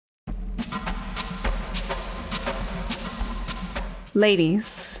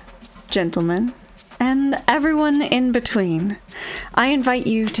Ladies, gentlemen, and everyone in between, I invite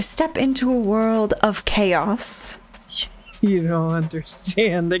you to step into a world of chaos. You don't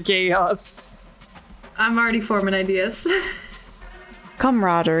understand the chaos. I'm already forming ideas.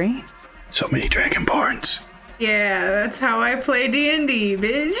 Camaraderie. So many dragonborns. Yeah, that's how I play D&D,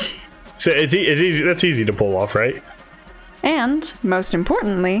 bitch. So it's easy. That's easy to pull off, right? And, most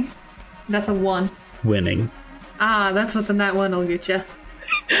importantly, That's a 1. Winning. Ah, that's what the nat 1 will get you.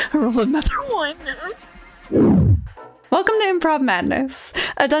 I rolled another one. welcome to Improv Madness,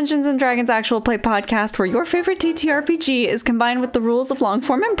 a Dungeons & Dragons actual play podcast where your favorite TTRPG is combined with the rules of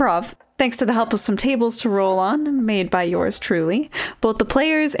long-form improv. Thanks to the help of some tables to roll on, made by yours truly, both the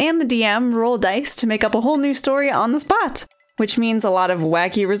players and the DM roll dice to make up a whole new story on the spot, which means a lot of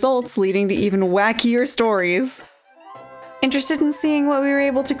wacky results leading to even wackier stories. Interested in seeing what we were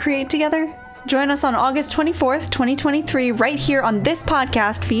able to create together? Join us on August 24th, 2023, right here on this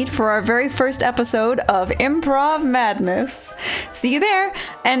podcast feed for our very first episode of Improv Madness. See you there,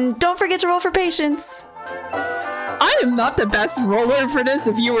 and don't forget to roll for patience. I am not the best roller for this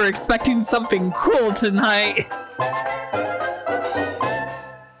if you were expecting something cool tonight.